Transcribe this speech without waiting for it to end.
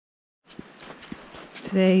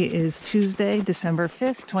Today is Tuesday, December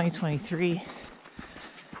 5th, 2023.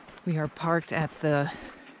 We are parked at the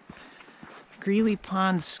Greeley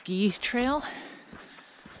Ponds ski trail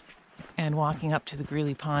and walking up to the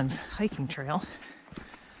Greeley Ponds hiking trail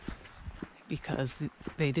because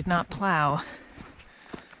they did not plow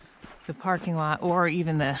the parking lot or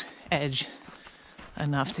even the edge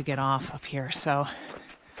enough to get off up here. So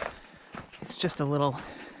it's just a little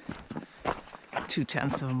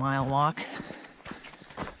 0.2 of a mile walk.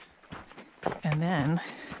 And then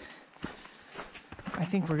I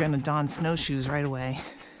think we're going to don snowshoes right away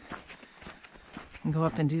and go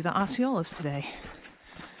up and do the Osceolas today.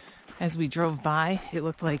 As we drove by, it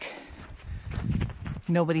looked like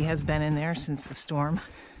nobody has been in there since the storm.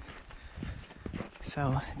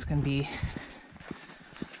 So it's going to be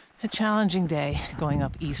a challenging day going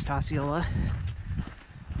up East Osceola,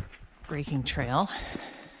 breaking trail.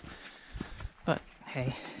 But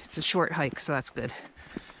hey, it's a short hike, so that's good.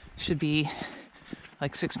 Should be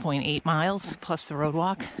like 6.8 miles plus the road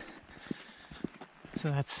walk. So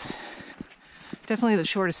that's definitely the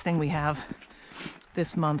shortest thing we have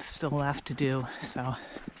this month still left to do. So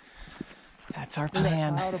that's our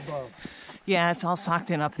plan. Yeah, it's all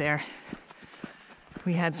socked in up there.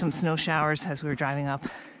 We had some snow showers as we were driving up,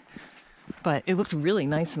 but it looked really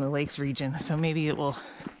nice in the lakes region. So maybe it will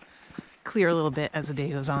clear a little bit as the day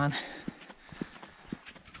goes on.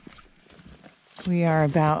 We are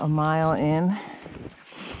about a mile in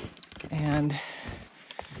and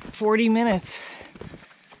 40 minutes.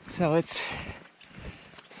 So it's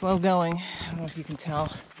slow going. I don't know if you can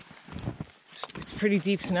tell. It's pretty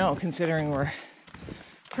deep snow considering we're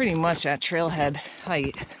pretty much at trailhead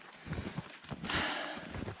height.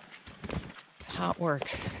 It's hot work.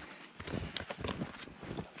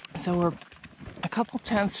 So we're a couple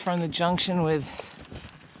tenths from the junction with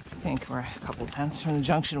I think we're a couple tenths from the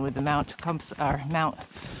junction with the Mount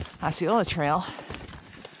Osceola Trail,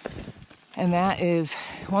 and that is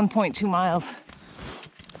 1.2 miles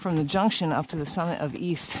from the junction up to the summit of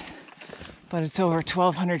East, but it's over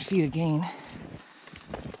 1,200 feet of gain,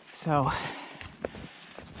 so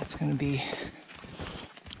that's going to be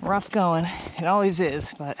rough going. It always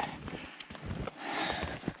is, but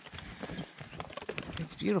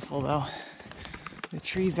it's beautiful though. The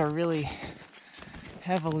trees are really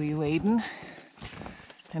heavily laden,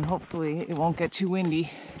 and hopefully it won't get too windy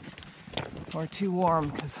or too warm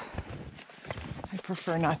because I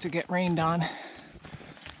prefer not to get rained on.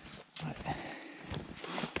 But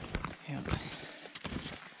yeah.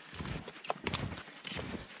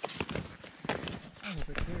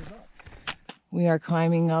 We are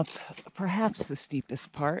climbing up perhaps the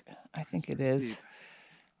steepest part. I think it is.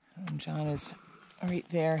 And John is right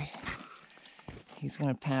there. He's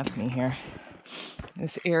going to pass me here.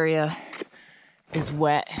 This area is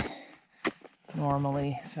wet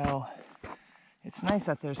normally, so it's nice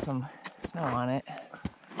that there's some snow on it,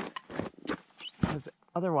 because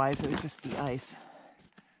otherwise it would just be ice,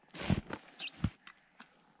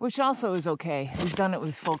 which also is okay. We've done it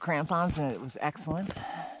with full crampons and it was excellent.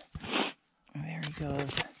 And there he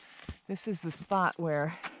goes. This is the spot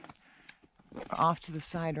where off to the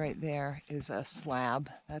side right there is a slab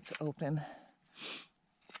that's open.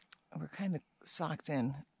 We're kind of socked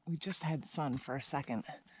in. We just had sun for a second.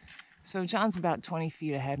 So John's about 20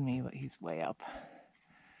 feet ahead of me, but he's way up.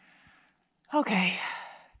 Okay.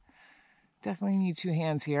 Definitely need two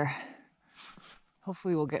hands here.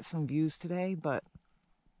 Hopefully we'll get some views today, but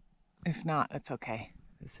if not, that's okay.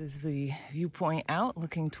 This is the viewpoint out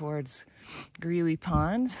looking towards Greeley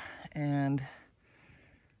Ponds and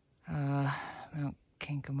Mount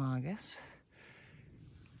Kankomagus.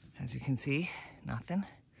 As you can see, nothing.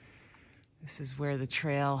 This is where the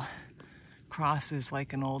trail crosses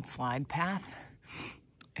like an old slide path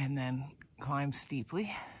and then climbs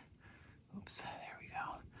steeply. Oops, there we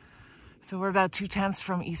go. So we're about 2/10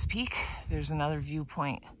 from East Peak. There's another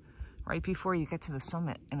viewpoint right before you get to the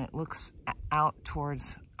summit, and it looks out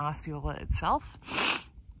towards Osceola itself.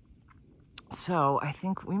 So I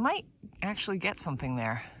think we might actually get something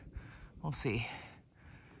there. We'll see.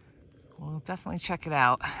 We'll definitely check it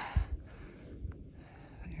out.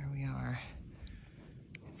 There we are.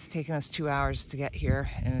 It's taken us 2 hours to get here,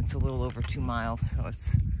 and it's a little over 2 miles, so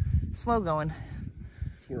it's slow going.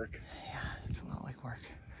 It's work. Yeah, it's a lot like work.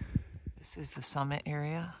 This is the summit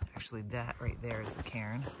area. Actually, that right there is the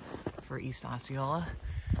cairn for East Osceola.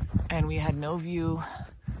 And we had no view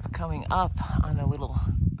coming up on the little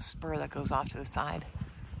spur that goes off to the side.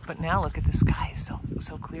 But now look at the sky, it's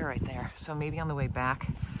so clear right there. So maybe on the way back,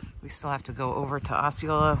 we still have to go over to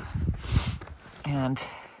Osceola and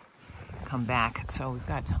come back. So we've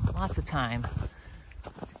got lots of time.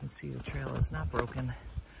 As you can see the trail is not broken.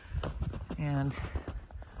 And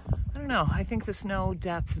I don't know, I think the snow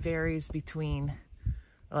depth varies between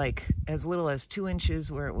like as little as 2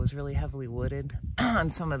 inches where it was really heavily wooded on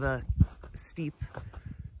some of the steep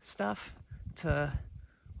stuff to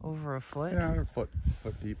over a foot. Yeah, a foot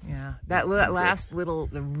deep. Yeah, that last little,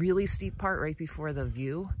 the really steep part right before the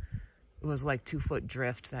view, it was like 2 foot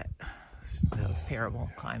drift. That was terrible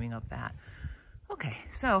climbing up that. Okay,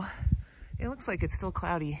 so it looks like it's still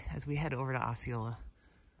cloudy as we head over to Osceola.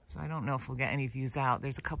 So I don't know if we'll get any views out.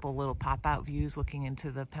 There's a couple little pop-out views looking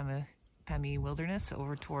into the Pemmy Wilderness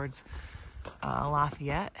over towards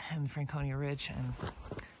Lafayette and Franconia Ridge and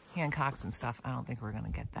Hancock's and stuff. I don't think we're gonna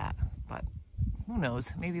get that, but who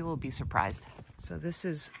knows? Maybe we'll be surprised. So this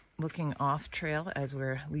is looking off trail as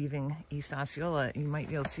we're leaving East Osceola. You might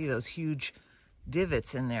be able to see those huge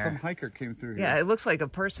divots in there. Some hiker came through here. Yeah, it looks like a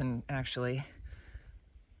person actually,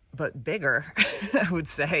 but bigger, I would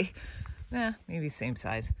say. Nah, maybe same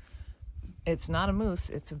size. It's not a moose,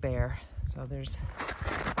 it's a bear. So there's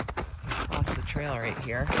across the trail right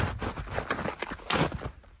here.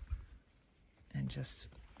 And just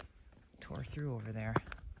tore through over there.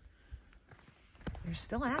 They're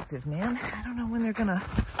still active, man. I don't know when they're gonna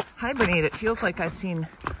hibernate. It feels like I've seen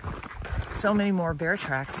so many more bear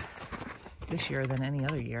tracks this year than any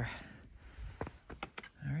other year.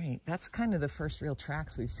 All right, that's kind of the first real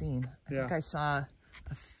tracks we've seen. I think I saw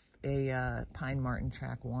a pine marten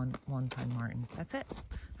track, one pine marten. That's it.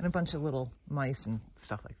 And a bunch of little mice and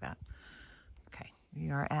stuff like that. Okay,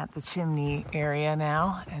 we are at the chimney area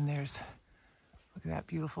now, and there's, look at that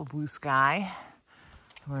beautiful blue sky.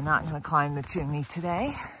 We're not going to climb the chimney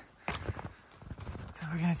today. So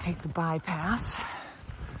we're going to take the bypass.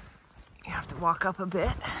 You have to walk up a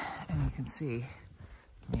bit, and you can see,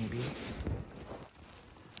 maybe.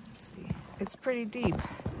 Let's see. It's pretty deep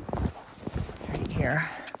right here.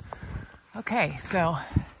 Okay, so,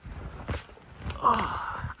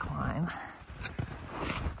 climb.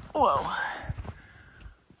 Whoa.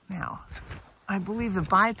 Now, I believe the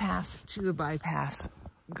bypass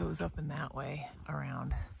goes up in that way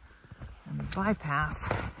around. And the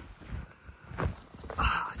bypass,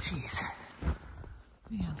 oh, jeez.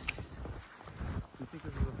 Man. You think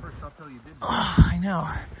this is the first uphill you did? Oh, I know.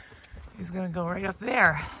 He's gonna go right up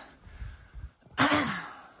there.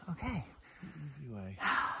 Okay. Easy way.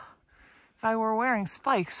 If I were wearing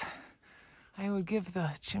spikes, I would give the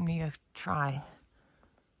chimney a try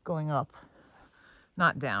going up,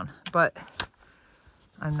 not down, but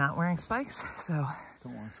I'm not wearing spikes, so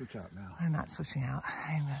don't want to switch out now. I'm not switching out.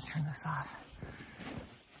 I'm gonna turn this off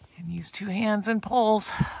and use 2 hands and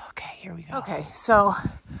poles. Okay, here we go. Okay, so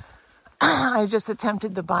I just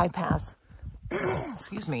attempted the bypass,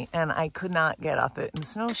 excuse me, and I could not get up it in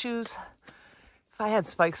snowshoes. If I had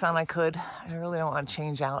spikes on, I could. I really don't want to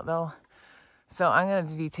change out though. So I'm going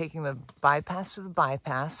to be taking the bypass to the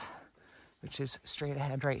bypass, which is straight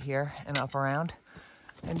ahead right here and up around.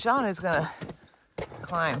 And John is going to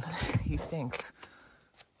climb, he thinks.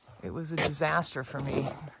 It was a disaster for me.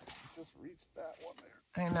 Just reached that one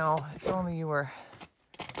there. I know, if only you were.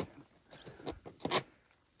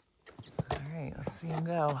 All right, let's see him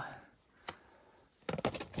go.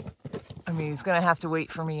 I mean, he's going to have to wait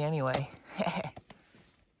for me anyway.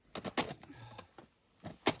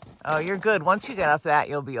 Oh, you're good. Once you get up that,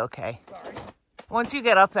 you'll be okay. Sorry. Once you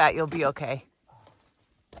get up that, you'll be okay.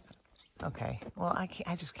 Okay. Well,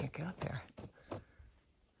 I just can't get up there.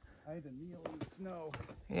 I had to kneel in the snow.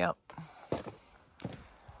 Yep.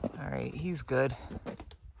 All right, he's good.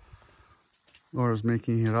 Laura's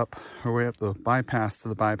making it up her way up the bypass to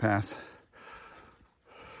the bypass.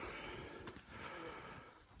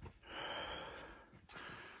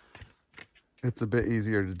 It's a bit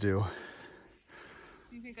easier to do.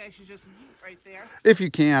 Do you think I should just mute right there? If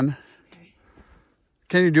you can. Okay.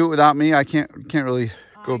 Can you do it without me? I can't really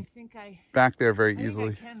go back there very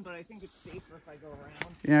easily. I can, but I think it's safer if I go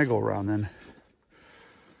around. Yeah, go around then.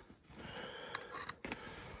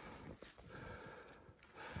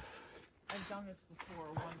 I've done this before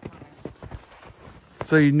one time.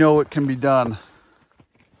 So you know it can be done.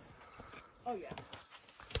 Oh yeah.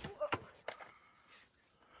 Whoa.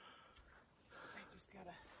 I just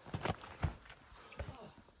gotta. Oh.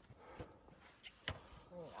 It's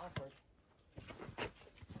a little awkward.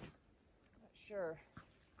 Not sure.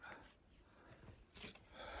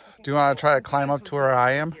 Do you want to try to climb up to where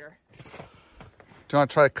I am? Do you want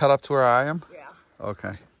to try to cut up to where I am? Yeah.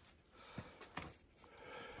 Okay.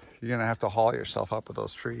 You're going to have to haul yourself up with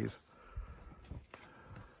those trees.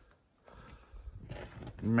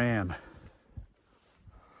 Man.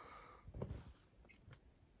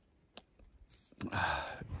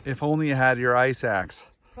 If only you had your ice axe.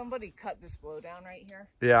 Somebody cut this blowdown right here.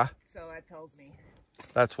 Yeah. So that tells me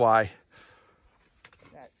That's why.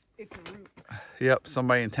 that it's a route. Yep,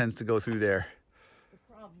 somebody intends to go through there. The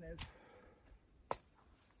problem is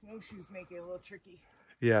snowshoes make it a little tricky.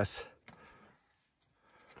 Yes.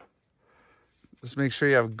 Just make sure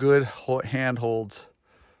you have good hand holds.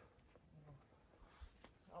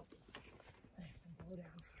 There's some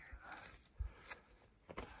blowdowns here.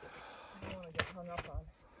 I don't want to get hung up on.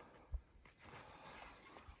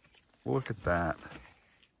 Look at that.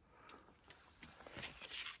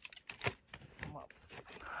 Come up.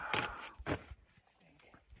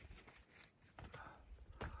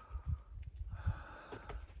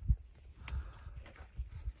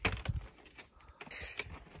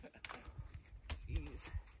 Jeez.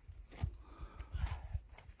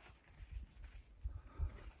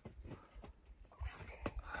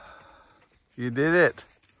 You did it.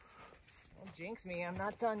 Don't jinx me, I'm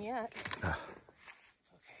not done yet.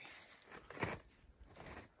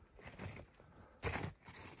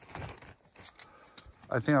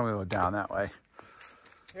 I think I'm gonna go down that way.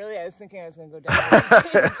 Really? I was thinking I was going to go down.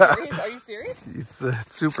 Are you serious? Are you serious?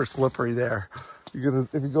 It's super slippery there. If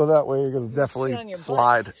you go that way, you're gonna definitely sit on your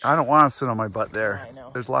slide. butt. I don't want to sit on my butt there. I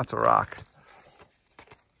know. There's lots of rock.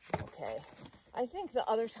 Okay. I think the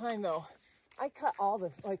other time though, I cut all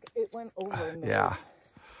this, like it went over in the Yeah. woods.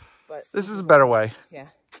 But This is a better way. yeah.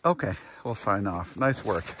 Okay, we'll sign off. Nice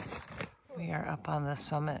work. We are up on the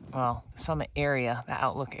summit, well, the summit area, the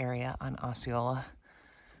outlook area on Osceola.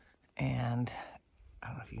 And I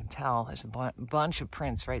don't know if you can tell, there's a bunch of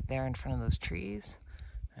prints right there in front of those trees.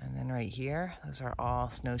 And then right here, those are all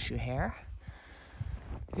snowshoe hare.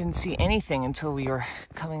 Didn't see anything until we were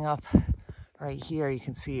coming up right here. You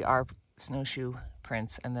can see our snowshoe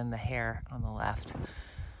prints and then the hare on the left.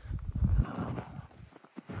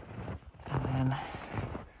 And then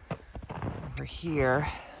over here,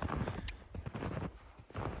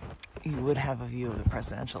 you would have a view of the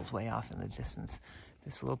presidentials way off in the distance.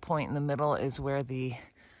 This little point in the middle is where the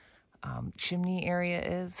chimney area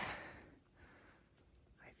is,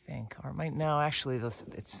 I think. Or it might, no, actually,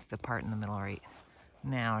 it's the part in the middle right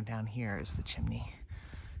now. Down here is the chimney.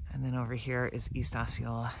 And then over here is East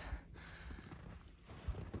Osceola.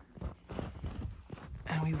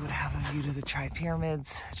 And we would have a view to the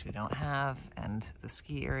Tri-Pyramids, which we don't have, and the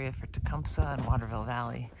ski area for Tecumseh and Waterville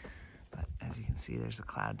Valley. But as you can see, there's a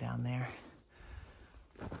cloud down there.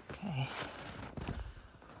 Okay.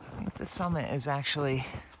 I think the summit is actually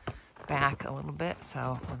back a little bit,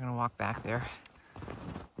 so we're going to walk back there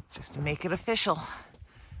just to make it official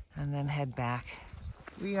and then head back.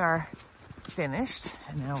 We are finished,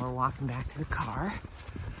 and now we're walking back to the car.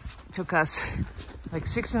 It took us like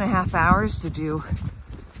 6.5 hours to do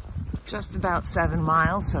just about 7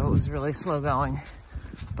 miles, so it was really slow going,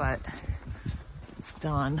 but it's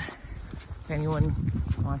done. If anyone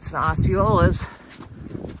wants the Osceolas,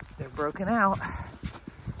 they're broken out.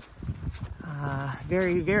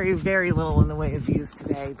 Very, very, very little in the way of views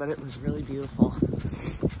today, but it was really beautiful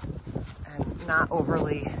and not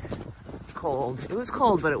overly cold. It was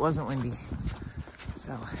cold, but it wasn't windy,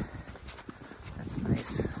 so that's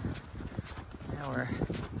nice. Now we're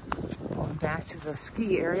going back to the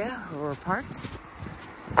ski area where we're parked.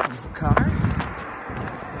 There's a car.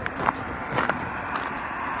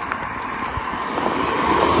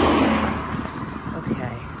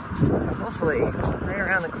 Okay, so hopefully right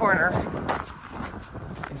around the corner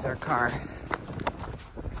is our car.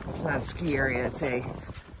 It's not a ski area, it's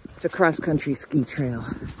a cross-country ski trail.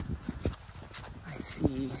 I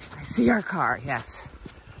see our car, yes.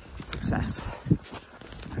 Success.